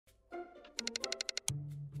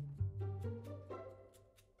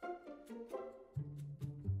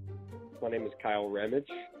My name is Kyle Ramage,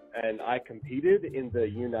 and I competed in the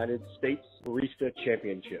United States Barista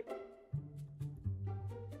Championship.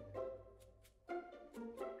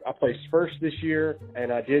 I placed first this year,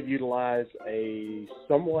 and I did utilize a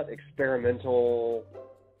somewhat experimental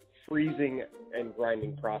freezing and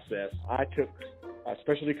grinding process. I took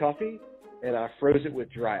specialty coffee, and I froze it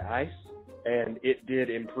with dry ice, and it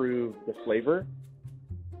did improve the flavor.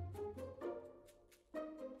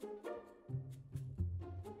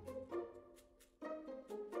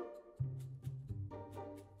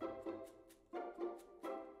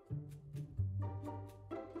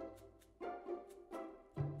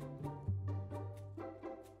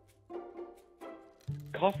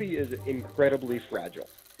 Coffee is incredibly fragile.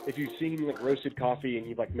 If you've seen like roasted coffee and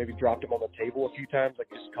you've like maybe dropped them on the table a few times, like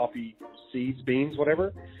just coffee seeds, beans,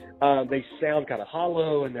 whatever, they sound kind of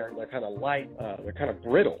hollow and they're kind of light, they're kind of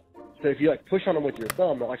brittle. So if you like push on them with your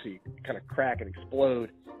thumb, they'll actually kind of crack and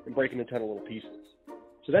explode and break into a ton of little pieces.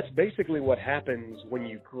 So that's basically what happens when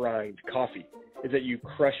you grind coffee, is that you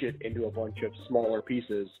crush it into a bunch of smaller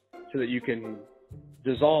pieces so that you can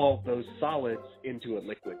dissolve those solids into a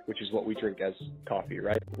liquid, which is what we drink as coffee,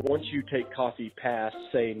 right? Once you take coffee past,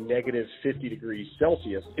 say, negative 50 degrees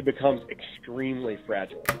Celsius, it becomes extremely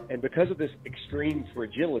fragile. And because of this extreme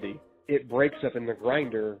fragility, it breaks up in the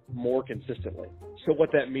grinder more consistently. So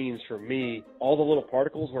what that means for me, all the little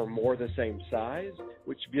particles were more the same size,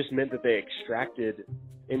 which just meant that they extracted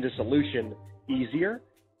into solution easier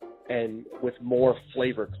and with more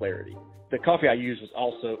flavor clarity. The coffee I used was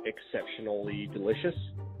also exceptionally delicious,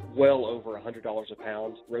 well over $100 a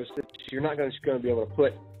pound roasted. So you're not just going to be able to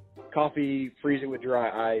put coffee, freeze it with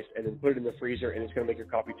dry ice, and then put it in the freezer, and it's going to make your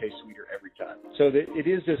coffee taste sweeter every time. So it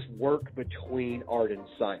is this work between art and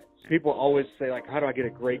science. People always say, like, how do I get a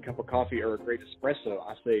great cup of coffee or a great espresso?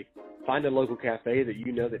 I say, find a local cafe that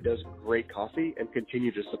you know that does great coffee and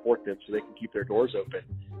continue to support them so they can keep their doors open,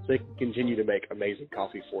 so they can continue to make amazing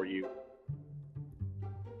coffee for you